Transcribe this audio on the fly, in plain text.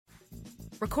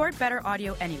Record better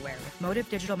audio anywhere with Motive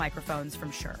Digital Microphones from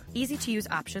Shure. Easy-to-use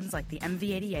options like the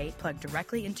MV88 plug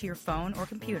directly into your phone or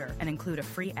computer and include a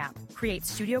free app. Create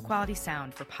studio-quality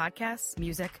sound for podcasts,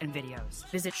 music, and videos.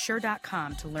 Visit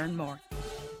Shure.com to learn more.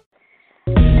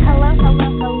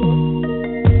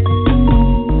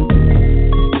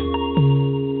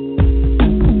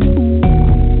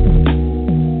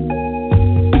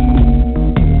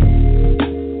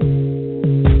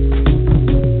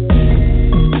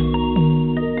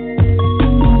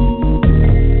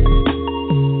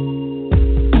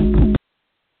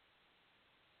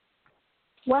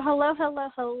 Hello.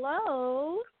 Well,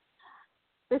 hello.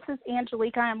 This is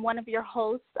Angelique. I am one of your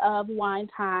hosts of Wine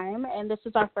Time, and this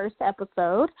is our first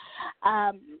episode.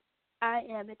 I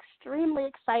am extremely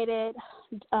excited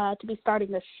to be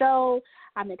starting the show.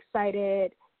 I'm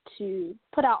excited to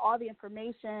put out all the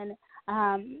information.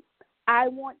 I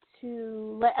want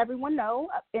to let everyone know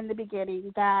in the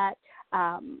beginning that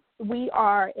we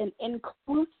are an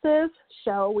inclusive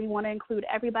show. We want to include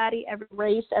everybody, every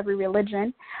race, every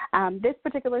religion. This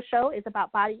particular show is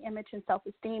about body image and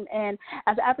self-esteem. And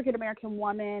as an African-American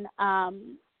woman,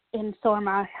 and so are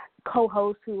my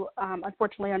co-hosts who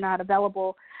unfortunately are not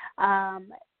available, as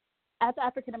an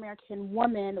African-American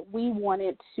woman, we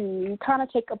wanted to kind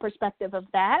of take a perspective of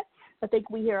that. I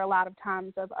think we hear a lot of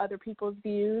times of other people's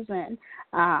views and,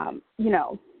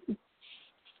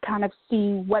 kind of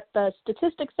see what the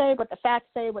statistics say, what the facts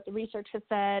say, what the research has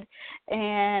said.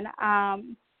 And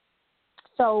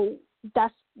so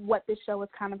that's what this show is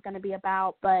kind of going to be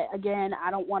about. But, again,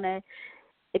 I don't want to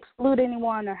exclude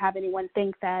anyone or have anyone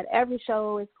think that every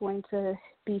show is going to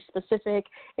be specific.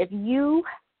 If you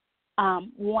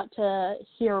want to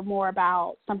hear more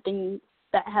about something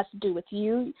that has to do with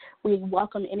you, we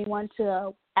welcome anyone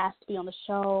to ask to be on the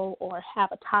show or have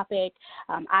a topic.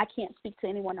 I can't speak to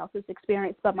anyone else's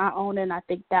experience but my own, and I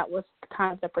think that was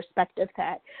kind of the perspective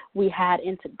that we had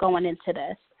into going into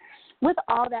this. With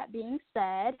all that being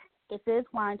said, this is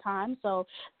Wine Time, so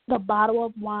the bottle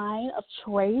of wine of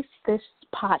choice this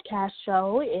podcast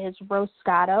show is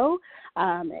Roscato.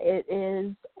 It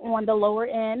is on the lower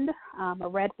end. A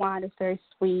red wine is very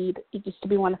sweet. It used to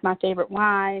be one of my favorite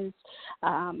wines.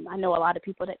 I know a lot of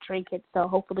people that drink it, so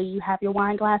hopefully you have your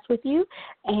wine glass with you.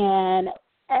 And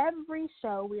every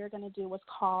show we are going to do what's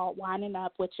called Wining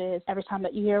Up, which is every time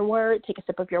that you hear a word, take a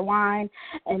sip of your wine.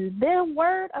 And the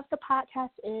word of the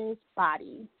podcast is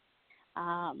body.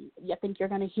 I think you're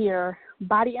going to hear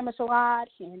body image a lot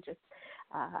and just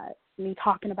me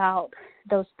talking about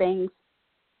those things.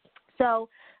 So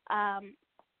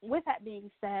with that being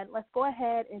said, let's go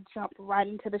ahead and jump right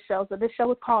into the show. So this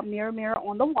show is called Mirror, Mirror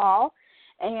on the Wall.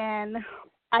 And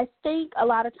I think a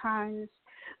lot of times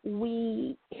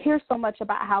we hear so much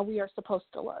about how we are supposed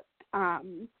to look,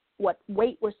 what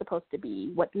weight we're supposed to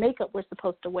be, what makeup we're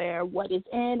supposed to wear, what is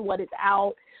in, what is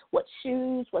out, what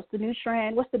shoes, what's the new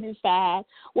trend, what's the new fad,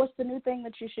 what's the new thing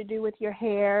that you should do with your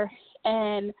hair.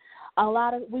 And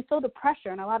we feel the pressure,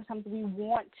 and a lot of times we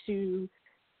want to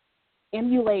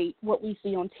emulate what we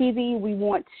see on TV. We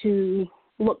want to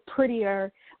look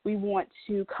prettier. We want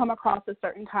to come across a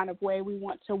certain kind of way. We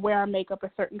want to wear our makeup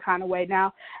a certain kind of way.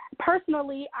 Now,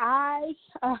 personally, I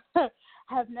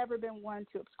have never been one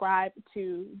to subscribe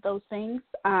to those things.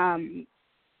 I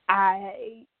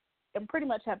am pretty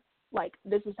much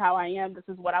this is how I am. This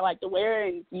is what I like to wear,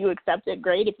 and you accept it,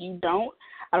 great. If you don't,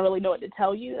 I don't really know what to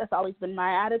tell you. That's always been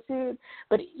my attitude.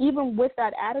 But even with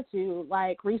that attitude,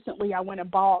 recently I went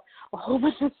and bought a whole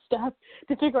bunch of stuff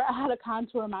to figure out how to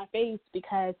contour my face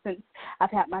because since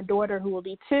I've had my daughter who will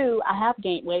be 2, I have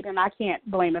gained weight, and I can't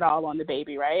blame it all on the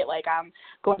baby, right? I'm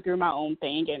going through my own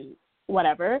thing and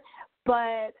whatever.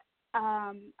 But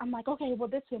I'm like, okay, well,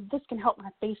 this can help my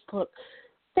face look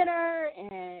thinner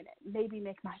and maybe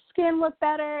make my skin look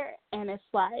better. And it's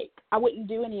I wouldn't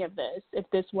do any of this if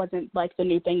this wasn't the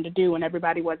new thing to do and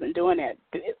everybody wasn't doing it.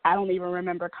 I don't even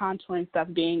remember contouring stuff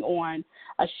being on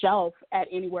a shelf at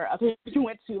anywhere other than you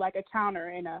went to a counter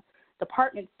in a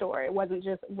department store. It wasn't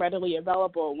just readily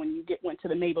available when you went to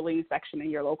the Maybelline section in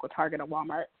your local Target or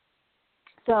Walmart.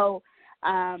 So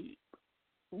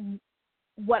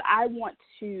what I want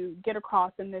to get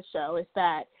across in this show is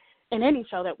that in any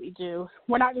show that we do,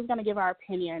 we're not just going to give our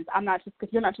opinions.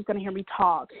 You're not just going to hear me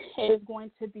talk. It is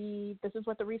going to be, this is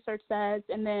what the research says,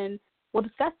 and then we'll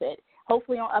discuss it.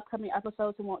 Hopefully on upcoming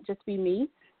episodes, it won't just be me.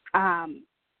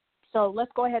 So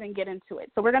let's go ahead and get into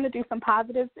it. So we're going to do some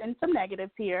positives and some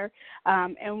negatives here,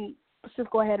 and let's just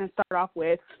go ahead and start off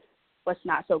with what's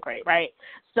not so great, right?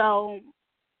 So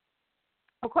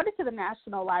according to the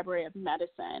National Library of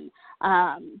Medicine,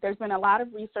 there's been a lot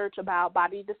of research about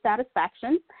body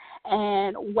dissatisfaction,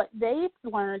 and what they've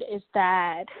learned is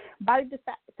that body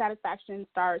dissatisfaction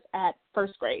starts at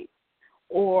first grade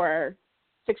or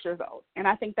 6 years old, and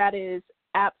I think that is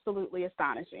absolutely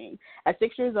astonishing. At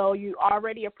 6 years old, you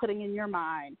already are putting in your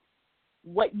mind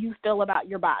what you feel about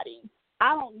your body.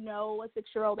 I don't know a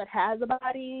 6-year-old that has a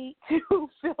body to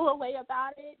feel a way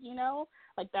about it, you know?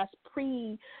 Like, that's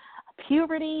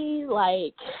pre-puberty.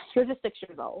 Like, you're just 6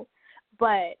 years old.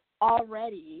 But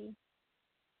already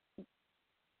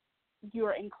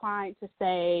you're inclined to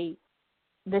say,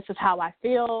 this is how I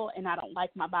feel, and I don't like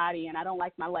my body, and I don't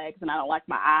like my legs, and I don't like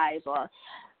my eyes. Or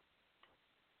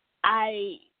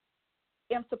I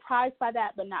am surprised by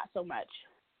that, but not so much.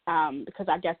 Because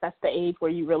I guess that's the age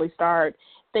where you really start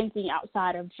thinking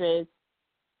outside of just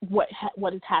what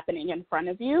is happening in front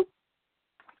of you.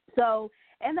 So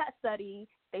in that study,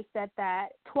 they said that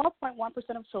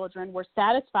 12.1% of children were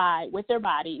satisfied with their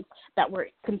bodies that were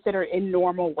considered in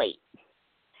normal weight.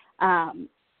 I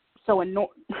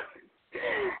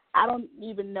don't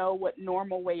even know what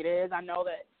normal weight is. I know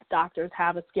that doctors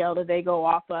have a scale that they go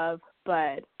off of,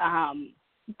 but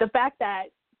the fact that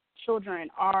children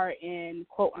are in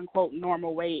quote-unquote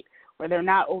normal weight, where they're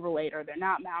not overweight or they're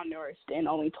not malnourished, and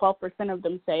only 12% of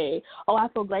them say, oh, I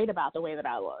feel great about the way that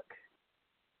I look.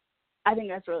 I think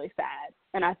that's really sad.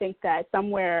 And I think that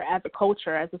somewhere as a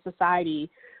culture, as a society,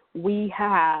 we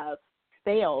have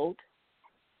failed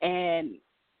in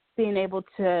being able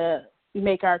to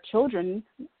make our children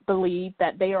believe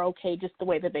that they are okay just the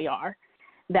way that they are,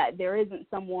 that there isn't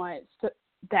someone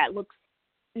that looks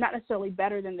not necessarily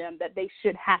better than them that they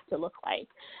should have to look like,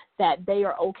 that they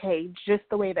are okay just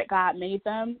the way that God made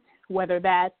them, whether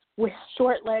that's with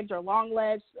short legs or long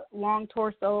legs, long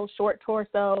torso, short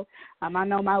torso. I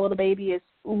know my little baby is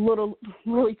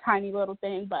really tiny little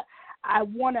thing, but I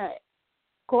want to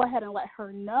go ahead and let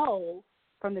her know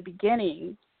from the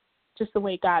beginning just the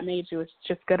way God made you is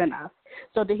just good enough.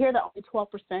 So to hear that only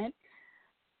 12%,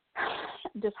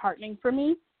 disheartening for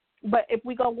me. But if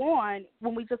we go on,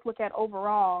 when we just look at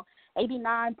overall,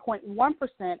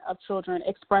 89.1% of children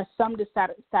express some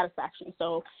dissatisfaction.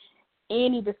 So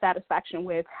any dissatisfaction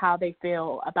with how they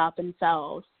feel about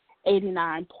themselves,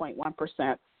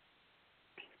 89.1%.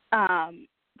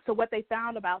 So what they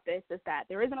found about this is that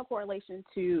there isn't a correlation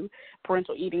to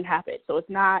parental eating habits. So it's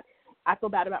not, I feel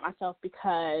bad about myself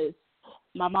because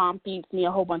my mom feeds me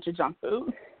a whole bunch of junk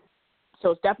food. So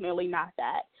it's definitely not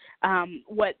that.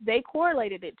 What they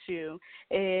correlated it to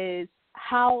is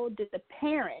how did the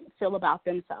parent feel about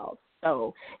themselves.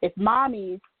 So if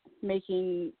mommy's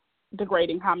making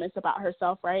degrading comments about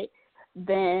herself, right,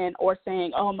 then, or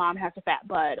saying, oh, mom has a fat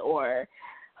butt, or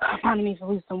oh, mommy needs to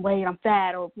lose some weight, I'm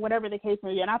fat, or whatever the case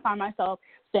may be. And I find myself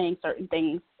saying certain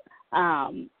things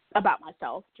about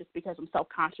myself just because I'm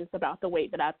self-conscious about the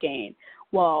weight that I've gained.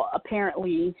 Well,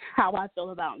 apparently how I feel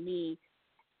about me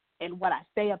and what I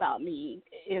say about me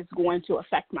is going to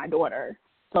affect my daughter.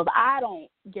 So if I don't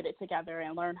get it together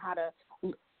and learn how to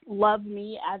love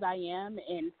me as I am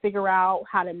and figure out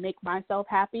how to make myself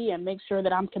happy and make sure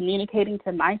that I'm communicating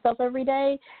to myself every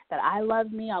day that I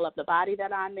love me, I love the body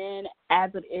that I'm in as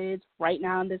it is right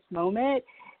now in this moment,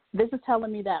 this is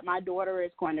telling me that my daughter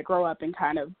is going to grow up and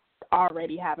kind of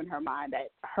already have in her mind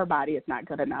that her body is not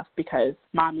good enough because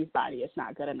mommy's body is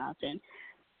not good enough. And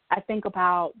I think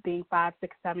about being 5,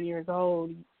 6, 7 years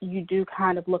old, you do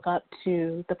kind of look up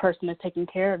to the person that's taking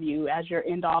care of you as your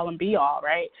end all and be all,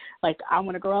 right? Like, I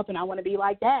want to grow up and I want to be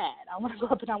like dad. I want to grow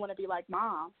up and I want to be like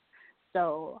mom.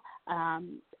 So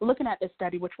looking at this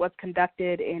study, which was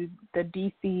conducted in the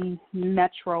D.C.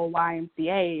 Metro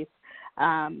YMCAs,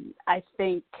 I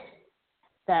think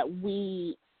that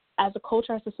we, as a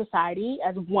culture, as a society,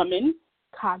 as women,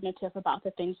 cognitive about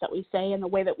the things that we say and the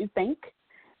way that we think,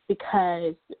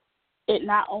 because it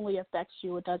not only affects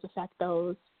you, it does affect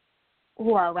those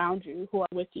who are around you, who are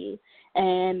with you.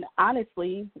 And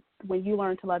honestly, when you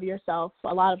learn to love yourself,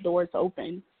 a lot of doors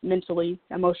open mentally,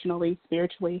 emotionally,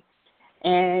 spiritually,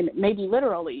 and maybe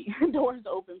literally doors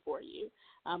open for you.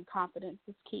 Confidence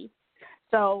is key.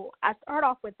 So I start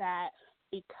off with that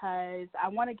because I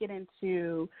want to get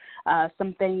into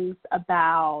some things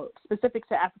about specific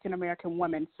to African American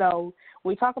women. So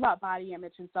when we talk about body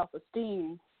image and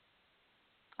self-esteem,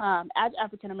 as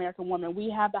African American women, we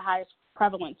have the highest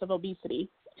prevalence of obesity,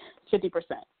 50%,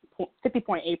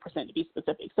 50.8% to be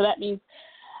specific. So that means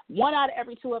 1 out of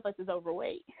every 2 of us is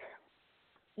overweight.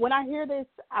 When I hear this,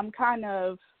 I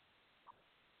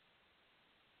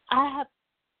have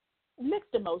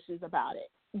mixed emotions about it.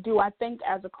 Do I think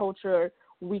as a culture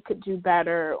we could do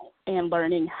better in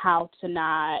learning how to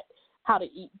not how to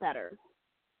eat better.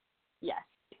 Yes.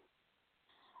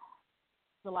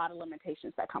 There's a lot of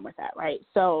limitations that come with that, right?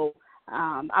 So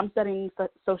I'm studying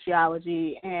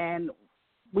sociology, and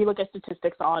we look at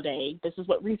statistics all day. This is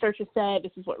what research has said.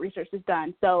 This is what research has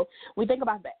done. So we think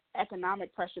about the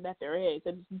economic pressure that there is.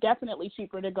 It's definitely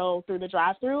cheaper to go through the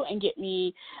drive-thru and get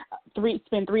me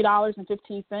spend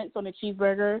 $3.15 on a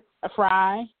cheeseburger, a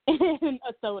fry, and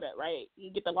a soda, right?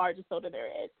 You get the largest soda there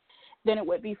is, than it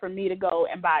would be for me to go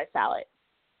and buy a salad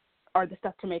or the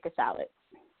stuff to make a salad.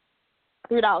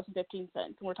 $3.15.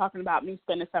 And we're talking about me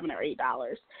spending $7 or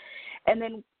 $8. And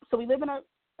then, so we live in a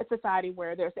society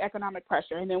where there's economic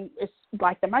pressure, and then it's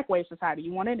like the microwave society.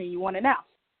 You want it and you want it now.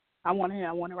 I want it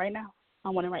right now. I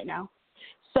want it right now.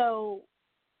 So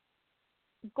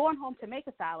going home to make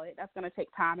a salad, that's going to take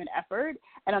time and effort.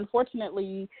 And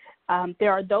unfortunately,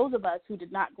 there are those of us who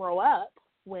did not grow up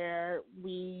where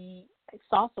we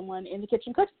saw someone in the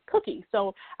kitchen cooking.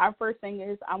 So our first thing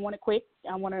is, I want it quick.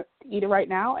 I want to eat it right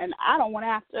now, and I don't want to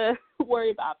have to worry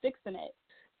about fixing it.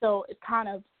 So it's kind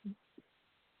of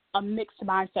a mixed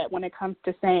mindset when it comes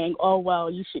to saying, oh, well,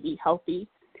 you should eat healthy.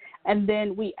 And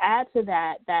then we add to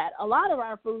that a lot of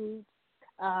our foods,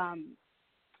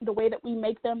 the way that we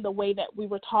make them, the way that we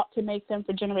were taught to make them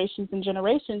for generations and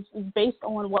generations, is based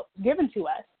on what was given to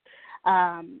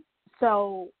us.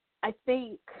 So I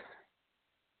think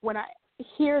when I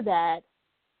hear that,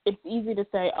 it's easy to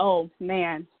say, oh,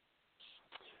 man,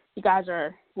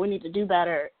 we need to do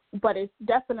better. But it's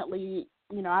definitely,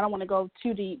 I don't want to go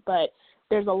too deep, but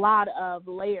there's a lot of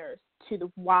layers to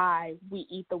the why we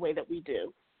eat the way that we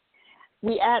do.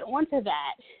 We add on to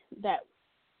that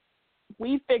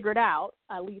we figured out,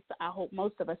 at least I hope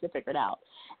most of us have figured out,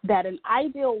 that an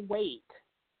ideal weight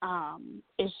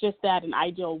is just that, an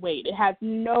ideal weight. It has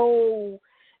no,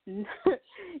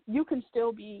 you can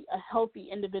still be a healthy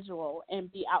individual and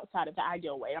be outside of the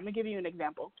ideal weight. I'm going to give you an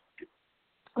example.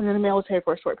 I was in the military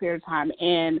for a short period of time,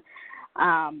 and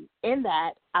in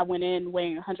that, I went in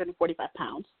weighing 145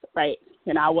 pounds, right?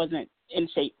 I wasn't in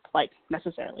shape,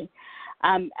 necessarily.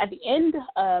 At the end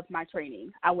of my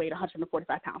training, I weighed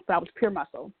 145 pounds, so I was pure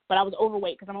muscle. But I was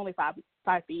overweight because I'm only 5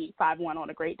 feet, 5'1" on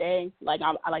a great day.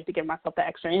 I like to give myself the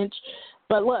extra inch.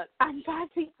 But look, I'm 5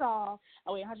 feet tall.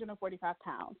 I weigh 145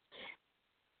 pounds.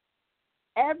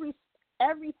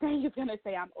 Everything is going to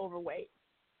say I'm overweight.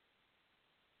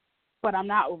 But I'm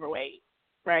not overweight,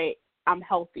 right? I'm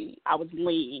healthy. I was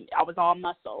lean. I was all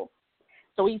muscle.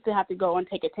 So we used to have to go and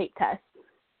take a tape test.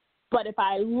 But if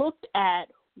I looked at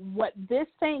what this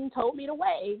thing told me to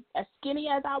weigh, as skinny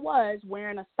as I was,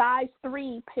 wearing a size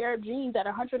 3 pair of jeans at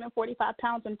 145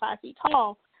 pounds and 5 feet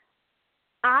tall,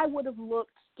 I would have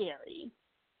looked scary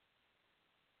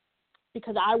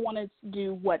because I wanted to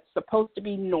do what's supposed to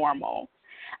be normal.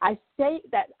 I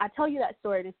tell you that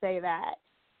story to say that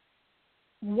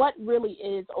what really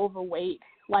is overweight,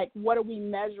 what are we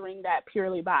measuring that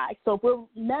purely by? So if we're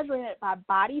measuring it by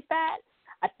body fat,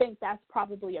 I think that's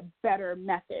probably a better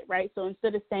method, right? So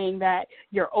instead of saying that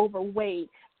you're overweight,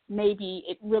 maybe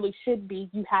it really should be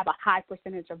you have a high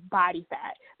percentage of body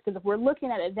fat. Because if we're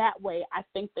looking at it that way, I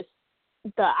think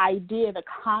the idea, the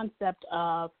concept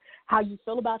of how you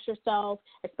feel about yourself,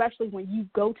 especially when you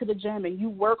go to the gym and you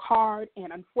work hard,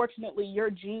 and unfortunately your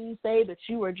genes say that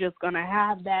you are just going to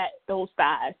have those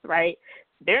thighs, right?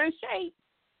 They're in shape.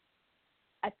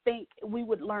 I think we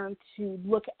would learn to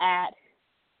look at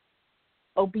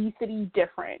obesity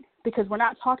different, because we're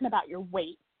not talking about your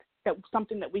weight, that's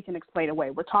something that we can explain away.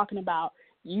 We're talking about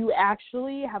you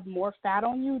actually have more fat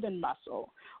on you than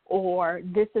muscle, or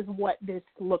this is what this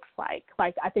looks like.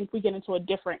 I think we get into a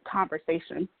different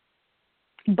conversation.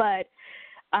 But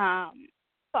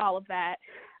all of that,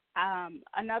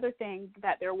 another thing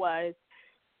that there was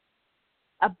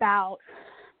about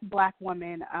Black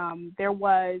women, there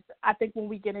was, I think when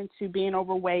we get into being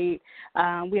overweight,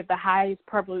 we have the highest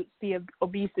prevalency of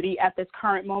obesity at this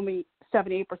current moment.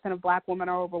 78% of Black women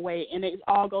are overweight, and it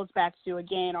all goes back to,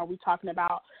 again, are we talking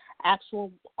about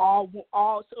actual all?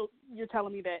 So you're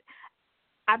telling me that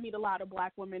I meet a lot of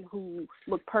Black women who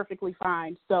look perfectly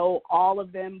fine, so all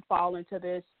of them fall into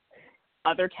this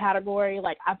other category?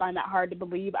 I find that hard to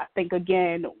believe. I think,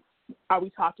 again, are we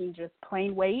talking just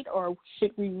plain weight, or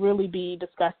should we really be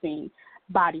discussing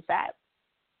body fat?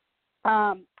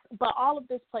 But all of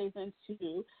this plays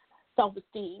into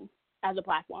self-esteem as a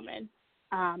Black woman,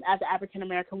 as an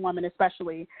African-American woman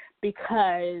especially,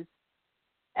 because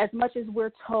as much as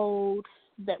we're told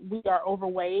that we are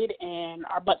overweight and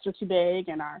our butts are too big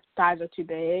and our thighs are too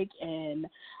big and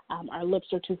our lips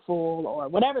are too full, or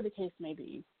whatever the case may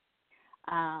be,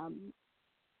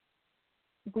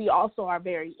 we also are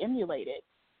very emulated,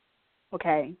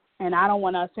 okay? and I don't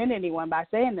want to offend anyone by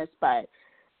saying this, but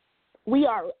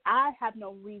I have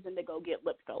no reason to go get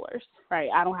lip fillers, right?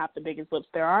 I don't have the biggest lips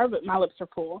there are, but my lips are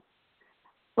full.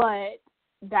 But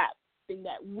that thing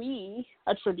that we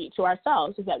attribute to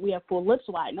ourselves is that we have full lips,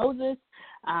 wide noses.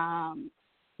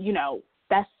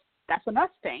 That's a us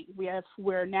thing.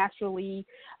 We're naturally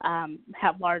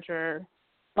have larger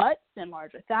butts and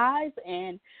larger thighs.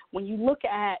 And when you look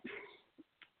at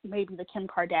maybe the Kim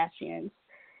Kardashians,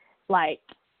 like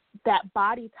that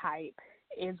body type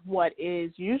is what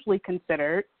is usually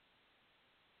considered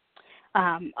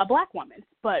a black woman.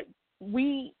 But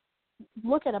we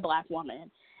look at a black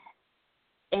woman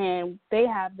and they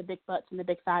have the big butts and the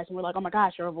big thighs, and we're like, oh my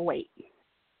gosh, you're overweight.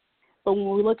 But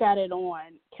when we look at it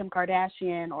on Kim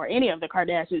Kardashian or any of the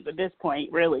Kardashians at this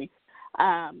point, really,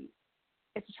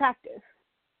 it's attractive.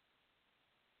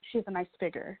 She has a nice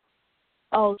figure.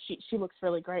 Oh, she looks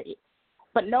really great.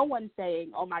 But no one's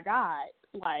saying, oh my God,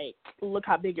 like, look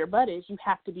how big your butt is. You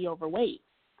have to be overweight.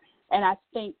 And I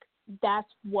think that's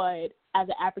what, as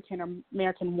an African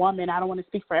American woman, I don't want to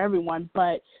speak for everyone,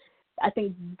 but I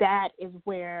think that is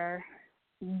where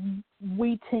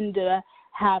we tend to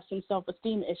have some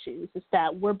self-esteem issues. Is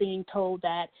that we're being told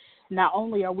that not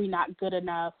only are we not good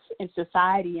enough in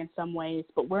society in some ways,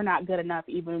 but we're not good enough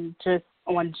even just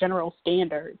on general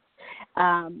standards.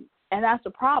 And that's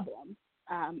a problem.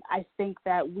 I think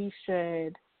that we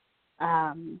should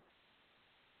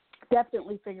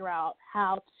definitely figure out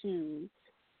how to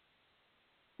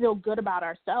feel good about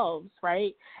ourselves,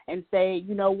 right? And say,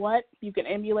 you know what, you can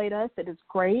emulate us. It is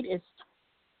great. It's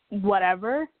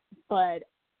whatever. But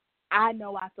I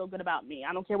know I feel good about me.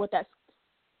 I don't care what that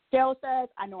scale says.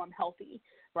 I know I'm healthy,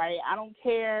 right? I don't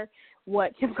care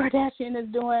what Kim Kardashian is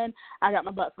doing. I got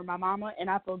my butt from my mama, and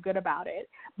I feel good about it.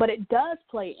 But it does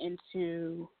play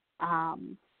into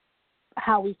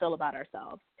how we feel about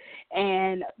ourselves.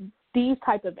 And these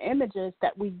type of images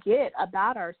that we get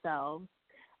about ourselves,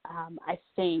 I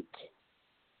think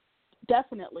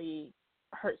definitely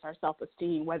hurts our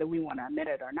self-esteem, whether we want to admit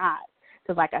it or not.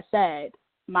 Because like I said,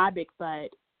 my big butt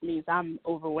means I'm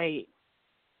overweight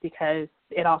because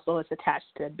it also is attached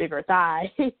to bigger thighs,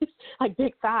 like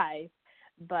big thighs.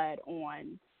 But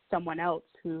on someone else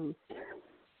who's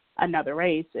another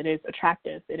race, it is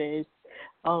attractive. It is,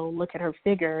 oh, look at her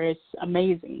figure. It's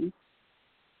amazing.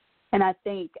 And I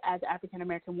think as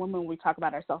African-American women, we talk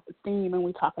about our self-esteem and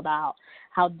we talk about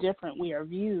how different we are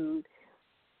viewed.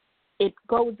 It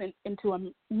goes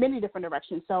into many different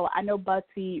directions. So I know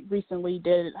BuzzFeed recently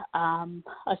did a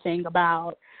thing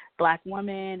about Black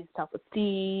women and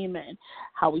self-esteem and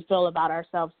how we feel about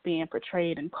ourselves being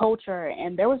portrayed in culture.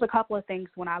 And there was a couple of things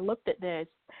when I looked at this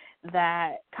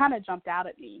that kind of jumped out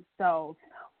at me. So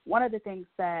one of the things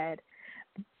said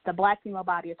the Black female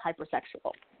body is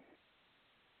hypersexual.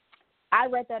 I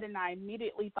read that and I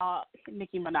immediately thought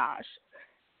Nicki Minaj,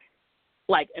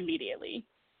 like immediately,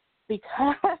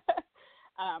 because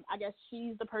I guess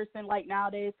she's the person like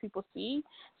nowadays people see.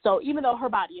 So even though her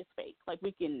body is fake, like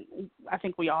I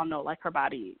think we all know like her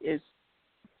body is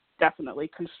definitely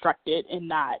constructed and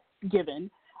not given.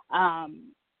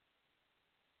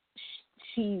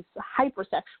 She's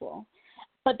hypersexual,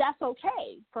 but that's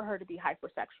okay for her to be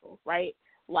hypersexual, right?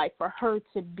 Like for her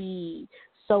to be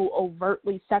so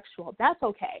overtly sexual, that's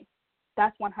okay.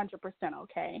 That's 100%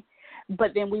 okay.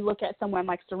 But then we look at someone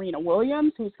like Serena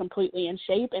Williams, who's completely in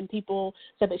shape, and people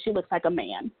said that she looks like a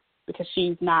man because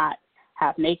she's not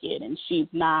half naked and she's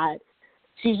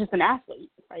just an athlete,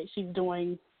 right? She's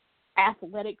doing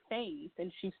athletic things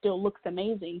and she still looks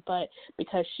amazing, but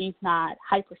because she's not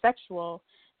hypersexual,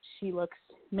 she looks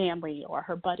manly, or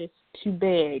her butt is too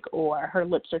big, or her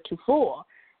lips are too full.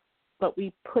 But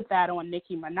we put that on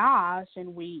Nicki Minaj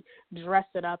and we dress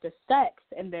it up as sex,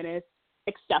 and then it's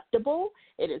acceptable.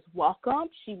 It is welcome.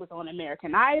 She was on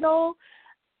American Idol,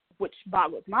 which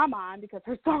boggles my mind because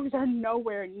her songs are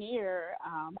nowhere near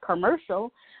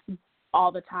commercial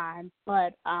all the time.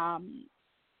 But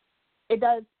it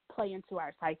does play into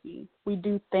our psyche. We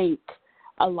do think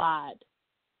a lot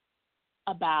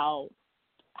about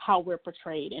how we're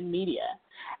portrayed in media,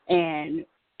 and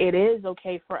it is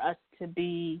okay for us to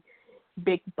be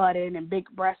big-butted and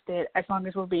big-breasted as long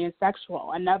as we're being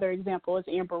sexual. Another example is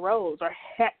Amber Rose, or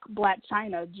heck, Black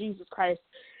China. Jesus Christ.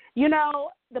 You know,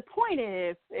 the point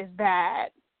is that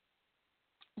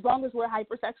as long as we're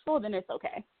hypersexual, then it's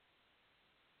okay.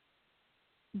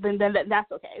 Then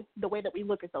that's okay. The way that we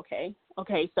look is okay.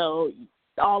 Okay, so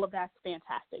all of that's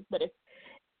fantastic. But if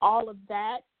all of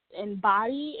that in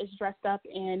body is dressed up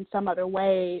in some other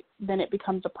way, then it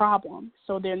becomes a problem.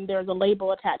 So then there's a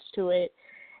label attached to it,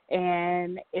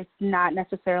 and it's not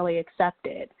necessarily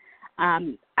accepted.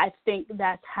 I I think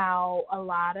that's how a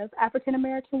lot of African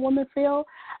American women feel.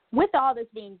 With all this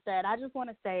being said, I just want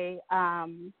to say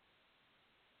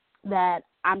that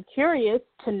I'm curious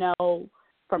to know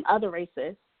from other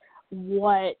races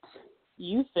what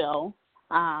you feel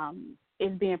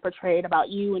is being portrayed about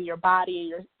you and your body and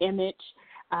your image.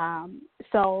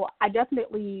 So I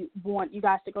definitely want you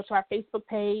guys to go to our Facebook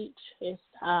page. It's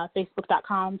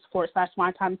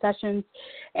facebook.com/Wine Sessions.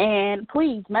 And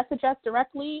please message us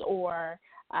directly or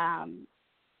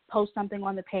post something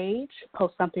on the page,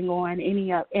 post something on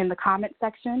in the comment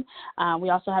section. We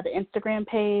also have an Instagram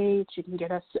page. You can get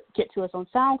to us on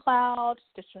SoundCloud,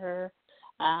 Stitcher,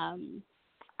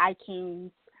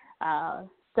 iTunes.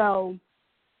 So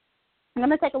I'm going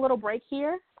to take a little break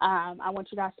here. I want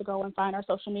you guys to go and find our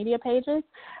social media pages,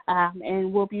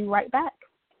 and we'll be right back.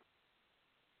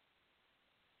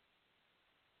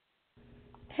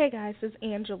 Hey guys, it's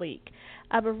Angelique.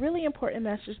 I have a really important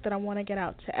message that I want to get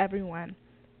out to everyone.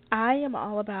 I am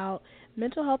all about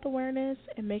mental health awareness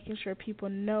and making sure people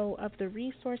know of the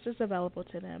resources available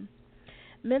to them.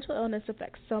 Mental illness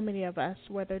affects so many of us,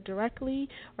 whether directly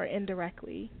or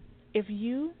indirectly. If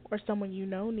you or someone you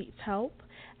know needs help,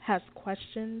 has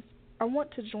questions, or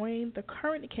want to join the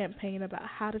current campaign about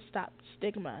how to stop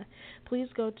stigma, please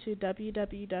go to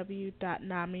www.nami.org.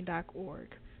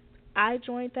 I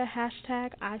joined the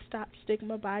hashtag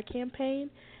 #IStopStigmaBy campaign,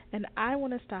 and I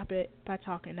want to stop it by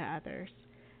talking to others.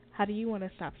 How do you want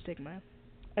to stop stigma?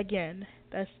 Again,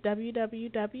 that's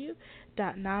www.nami.org,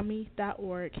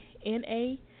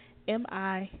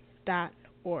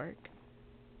 NAMI.org.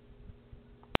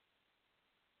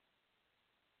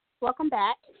 Welcome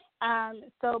back.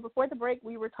 So before the break,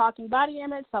 we were talking body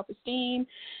image, self-esteem,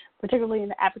 particularly in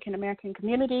the African-American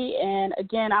community. And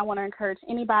again, I want to encourage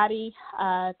anybody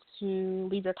to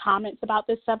leave your comments about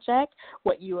this subject,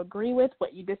 what you agree with,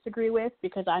 what you disagree with,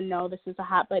 because I know this is a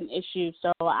hot-button issue,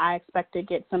 so I expect to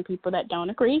get some people that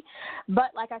don't agree.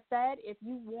 But like I said,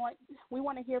 we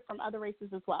want to hear from other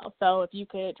races as well. So if you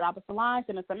could drop us a line,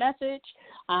 send us a message,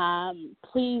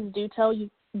 please do so.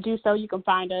 You can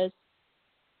find us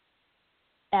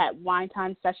at Wine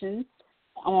Time Sessions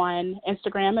on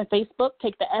Instagram and Facebook.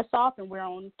 Take the S off, and we're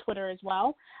on Twitter as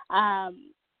well.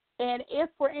 And if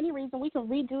for any reason we can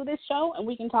redo this show and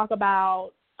we can talk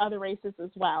about other races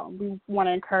as well. We want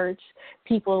to encourage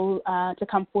people to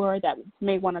come forward that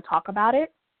may want to talk about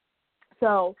it.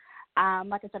 So,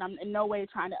 like I said, I'm in no way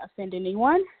trying to offend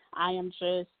anyone. I am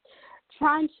just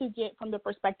trying to get from the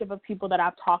perspective of people that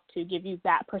I've talked to, give you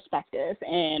that perspective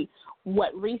and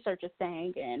what research is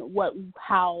saying and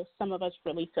how some of us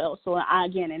really feel. So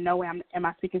again, in no way am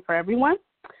I speaking for everyone,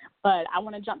 but I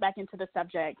want to jump back into the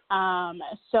subject.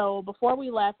 So before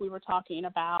we left, we were talking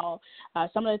about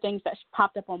some of the things that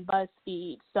popped up on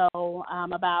BuzzFeed. So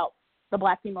about the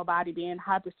Black female body being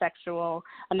hypersexual.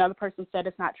 Another person said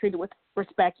it's not treated with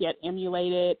respect yet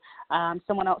emulated.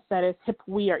 Someone else said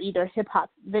we are either hip-hop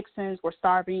vixens, we're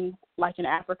starving like in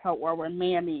Africa, or we're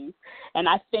mammies. And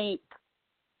I think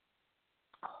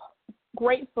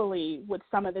gratefully with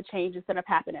some of the changes that have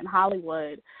happened in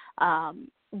Hollywood,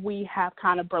 we have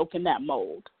kind of broken that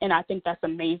mold. And I think that's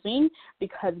amazing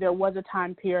because there was a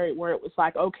time period where it was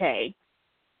like, okay,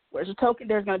 where's the token?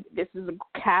 This is a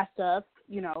cast of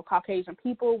Caucasian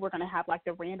people. We're going to have like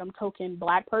the random token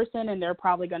Black person, and they're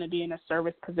probably going to be in a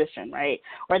service position, right?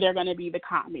 Or they're going to be the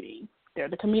comedy. They're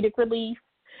the comedic relief.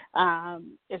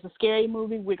 It's a scary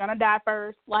movie. We're going to die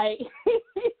first. Like,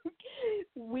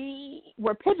 we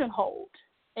were pigeonholed,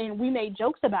 and we made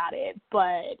jokes about it,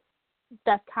 but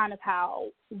that's kind of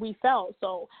how we felt.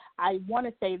 So I want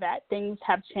to say that things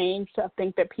have changed. I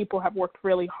think that people have worked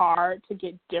really hard to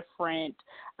get different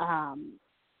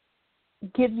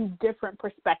give you different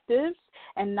perspectives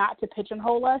and not to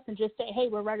pigeonhole us and just say, hey,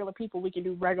 we're regular people. We can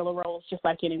do regular roles just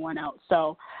like anyone else.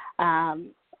 So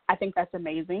I think that's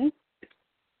amazing.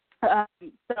 And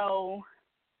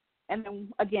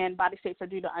then, again, body shapes are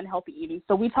due to unhealthy eating.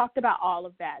 So we talked about all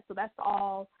of that. So that's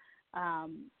all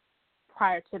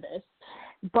prior to this.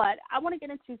 But I want to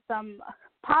get into some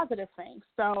positive things.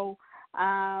 So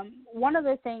one of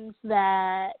the things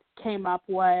that came up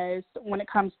was when it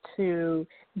comes to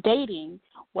dating,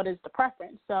 what is the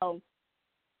preference? So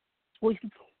we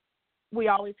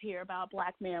always hear about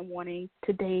Black men wanting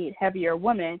to date heavier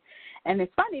women, and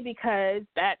it's funny because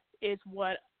that is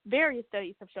what various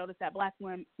studies have showed us, that Black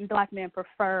men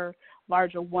prefer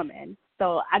larger women.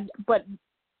 So, but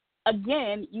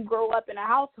again, you grow up in a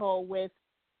household with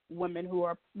women who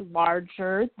are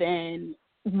larger than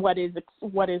what is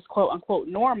quote unquote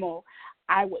normal.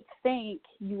 I would think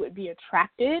you would be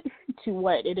attracted to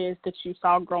what it is that you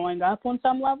saw growing up on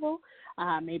some level.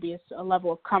 Maybe it's a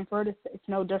level of comfort. It's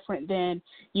no different than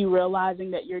you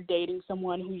realizing that you're dating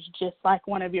someone who's just like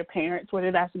one of your parents,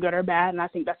 whether that's good or bad, and I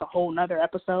think that's a whole nother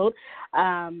episode.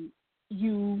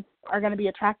 You are going to be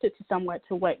attracted to somewhat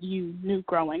to what you knew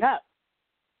growing up.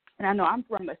 And I know I'm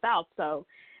from the South, so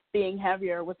being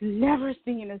heavier was never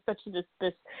seen as such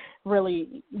this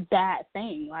really bad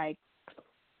thing.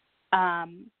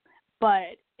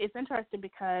 But it's interesting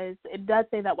because it does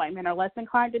say that white men are less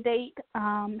inclined to date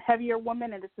heavier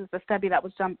women, and this is a study that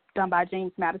was done by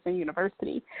James Madison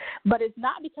University. But it's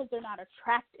not because they're not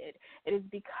attracted. It is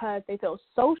because they feel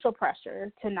social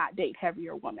pressure to not date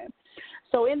heavier women.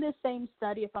 So in this same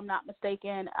study, if I'm not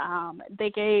mistaken,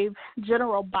 they gave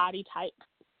general body types.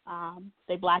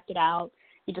 They blacked it out.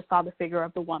 You just saw the figure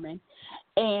of the woman.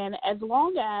 And as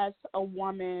long as a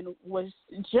woman was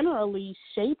generally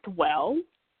shaped well,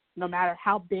 no matter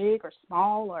how big or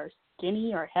small or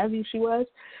skinny or heavy she was,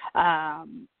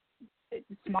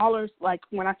 smaller, like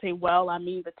when I say well, I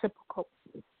mean the typical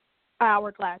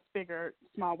hourglass figure,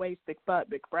 small waist, big butt,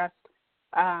 big breast,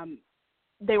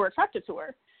 they were attracted to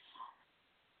her.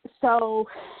 So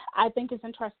I think it's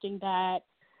interesting that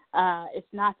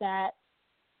it's not that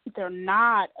they're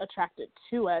not attracted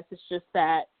to us. It's just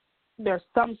that there's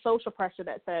some social pressure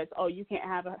that says, oh, you can't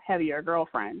have a heavier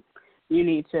girlfriend. You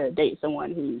need to date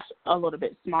someone who's a little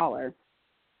bit smaller.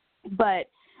 But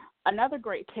another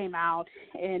grade came out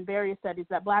in various studies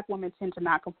that black women tend to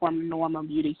not conform to normal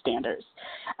beauty standards.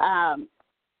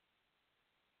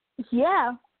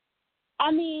 Yeah,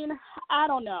 I mean, I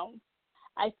don't know.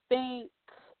 I find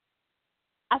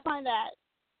that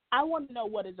I want to know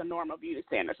what is a normal beauty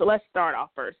standard. So let's start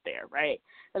off first there, right?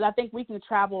 Because I think we can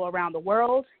travel around the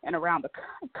world and around the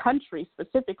country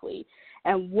specifically.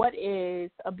 And what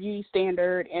is a beauty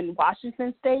standard in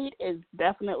Washington State is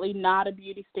definitely not a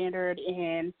beauty standard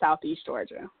in Southeast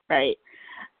Georgia, right?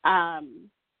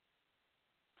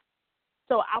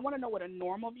 So I want to know what a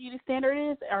normal beauty standard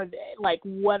is, or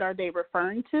what are they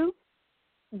referring to?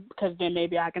 Because then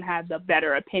maybe I can have the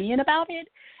better opinion about it.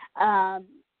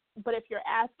 But if you're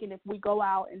asking if we go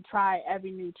out and try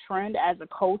every new trend as a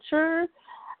culture,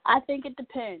 I think it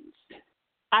depends.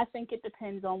 I think it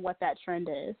depends on what that trend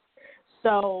is.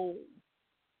 So,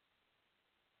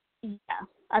 yeah,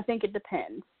 I think it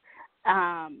depends.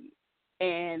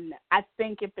 And I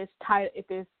think if it's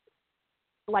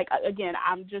like, again,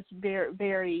 I'm just very,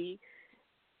 very,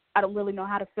 I don't really know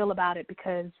how to feel about it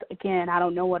because, again, I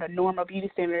don't know what a normal beauty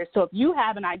standard is. So if you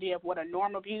have an idea of what a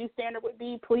normal beauty standard would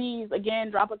be, please,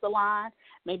 again, drop us a line,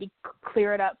 maybe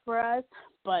clear it up for us.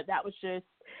 But that was just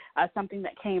something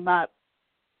that came up.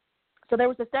 So there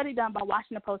was a study done by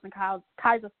Washington Post and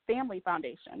Kaiser Family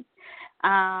Foundation.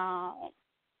 And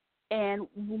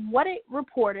what it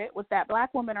reported was that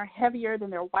black women are heavier than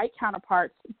their white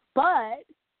counterparts, but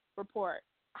report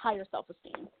higher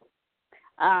self-esteem.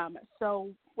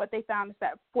 So what they found is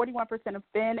that 41% of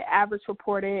thin average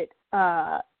reported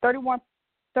 41%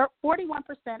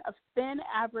 of thin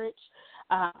average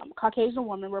Caucasian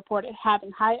women reported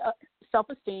having high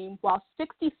self-esteem, while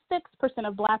 66%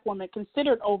 of black women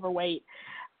considered overweight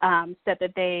said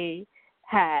that they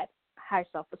had high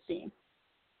self-esteem.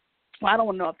 Well, I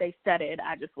don't know if they said it.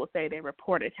 I just will say they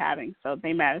reported having, so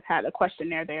they might have had a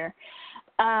questionnaire there.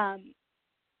 I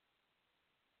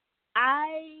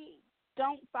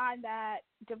don't find that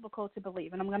difficult to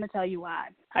believe, and I'm going to tell you why.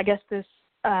 I guess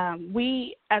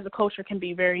we as a culture can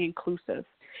be very inclusive.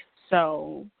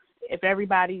 So if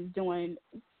everybody's doing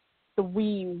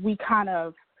we kind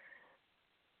of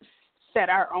set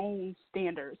our own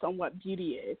standards on what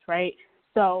beauty is, right?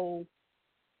 So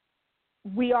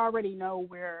we already know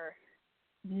we're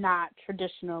not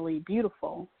traditionally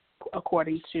beautiful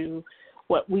according to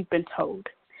what we've been told.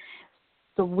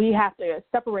 So we have to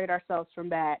separate ourselves from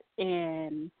that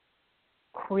and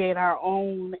create our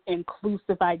own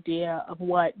inclusive idea of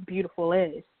what beautiful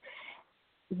is.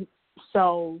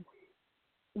 So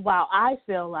while I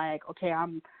feel like, okay,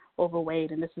 I'm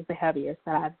overweight and this is the heaviest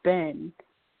that I've been,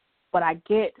 what I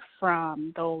get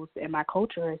from those in my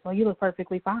culture is, oh, you look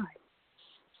perfectly fine.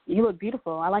 You look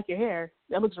beautiful. I like your hair.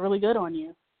 That looks really good on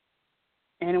you.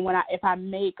 And if I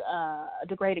make a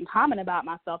degrading comment about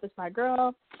myself, it's like,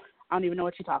 girl, I don't even know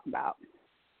what you're talking about.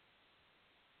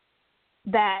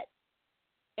 That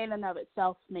in and of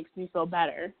itself makes me feel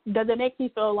better. Does it make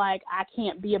me feel like I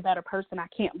can't be a better person? I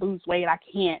can't lose weight. I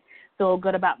can't feel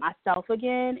good about myself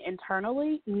again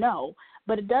internally? No.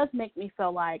 But it does make me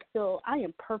feel like I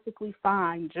am perfectly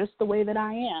fine just the way that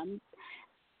I am.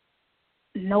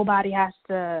 Nobody has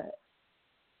to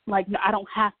like, I don't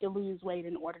have to lose weight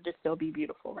in order to still be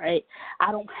beautiful, right?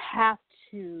 I don't have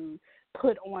to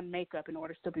put on makeup in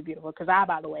order to still be beautiful, because I,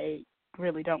 by the way,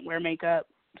 really don't wear makeup.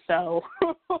 So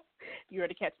if you were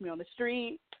to catch me on the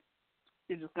street,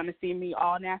 you're just going to see me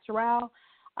all natural.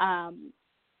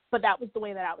 But that was the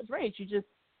way that I was raised. You just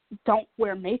don't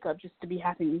wear makeup just to be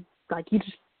happy. Like, you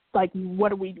just, like,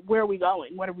 where are we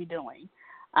going? What are we doing?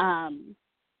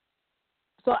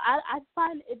 So I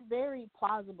find it very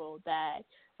plausible that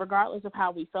regardless of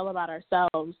how we feel about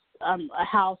ourselves,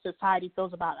 how society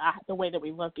feels about the way that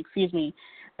we look,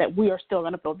 that we are still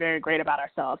going to feel very great about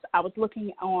ourselves. I was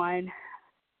looking on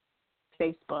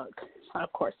Facebook.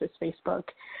 Of course, it's Facebook.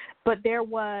 But there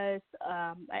was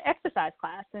an exercise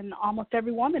class, and almost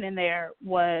every woman in there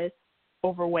was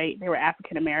overweight. They were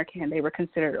African American. They were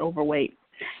considered overweight.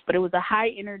 But it was a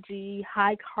high-energy,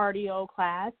 high-cardio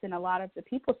class, and a lot of the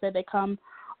people said they come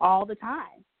all the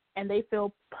time, and they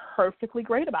feel perfectly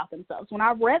great about themselves. When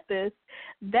I read this,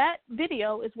 that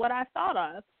video is what I thought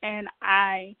of, and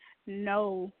I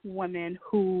know women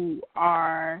who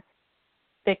are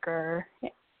thicker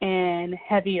and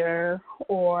heavier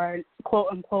or,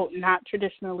 quote-unquote, not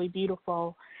traditionally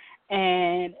beautiful,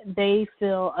 and they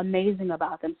feel amazing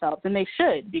about themselves, and they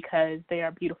should, because they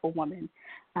are beautiful women.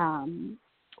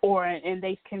 And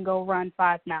they can go run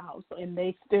 5 miles, and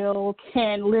they still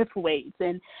can lift weights,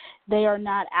 and they are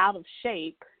not out of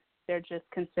shape. They're just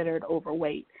considered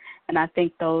overweight. And I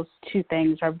think those two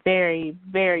things are very,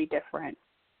 very different.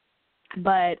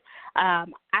 But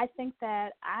I think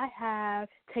that I have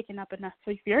taken up enough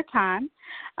of your time.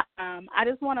 I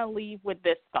just want to leave with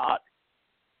this thought.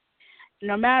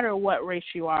 No matter what race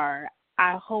you are,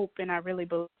 I hope and I really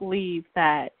believe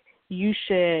that you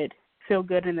should feel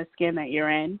good in the skin that you're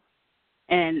in,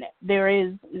 and there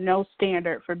is no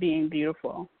standard for being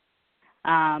beautiful.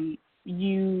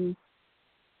 You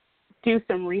do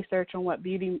some research on what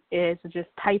beauty is, and just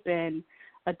type in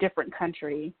a different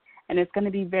country, and it's going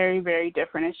to be very, very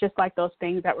different. It's just like those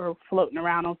things that were floating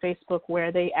around on Facebook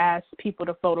where they ask people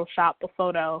to Photoshop a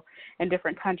photo in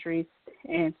different countries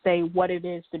and say what it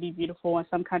is to be beautiful. In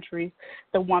some countries,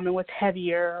 the woman was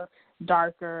heavier,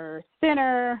 darker,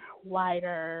 thinner,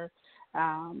 lighter,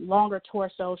 longer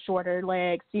torso, shorter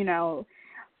legs.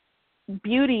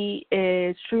 Beauty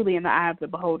is truly in the eye of the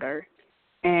beholder,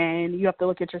 and you have to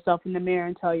look at yourself in the mirror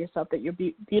and tell yourself that you're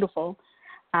beautiful.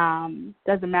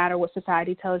 Doesn't matter what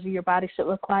society tells you your body should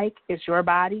look like. It's your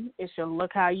body. It should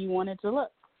look how you want it to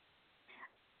look.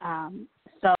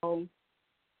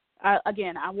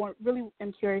 Again, I really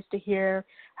am curious to hear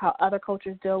how other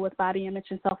cultures deal with body image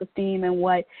and self-esteem, and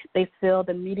what they feel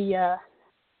the media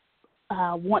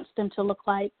wants them to look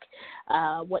like,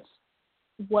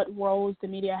 what roles the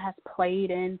media has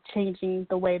played in changing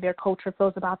the way their culture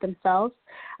feels about themselves.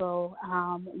 So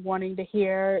wanting to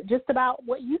hear just about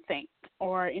what you think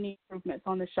or any improvements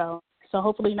on the show. So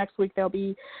hopefully next week there'll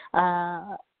be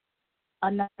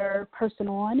another person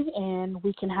on, and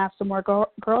we can have some more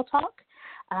girl talk.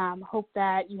 Hope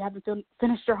that you haven't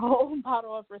finished your whole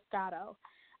bottle of Roscato.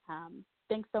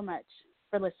 Thanks so much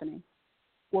for listening.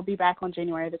 We'll be back on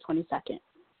January the 22nd.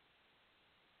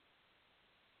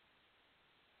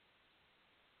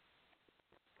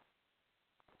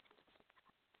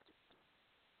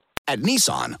 At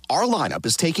Nissan, our lineup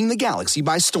is taking the galaxy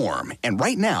by storm. And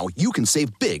right now, you can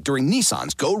save big during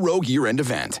Nissan's Go Rogue year-end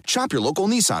event. Shop your local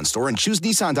Nissan store and choose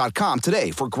Nissan.com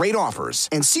today for great offers.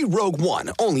 And see Rogue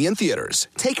One only in theaters.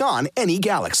 Take on any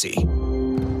galaxy.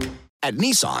 At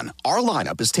Nissan, our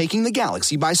lineup is taking the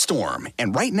galaxy by storm.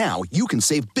 And right now, you can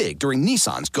save big during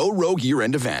Nissan's Go Rogue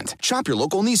year-end event. Shop your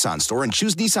local Nissan store and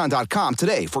choose Nissan.com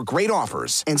today for great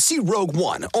offers. And see Rogue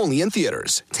One only in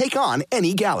theaters. Take on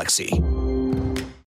any galaxy.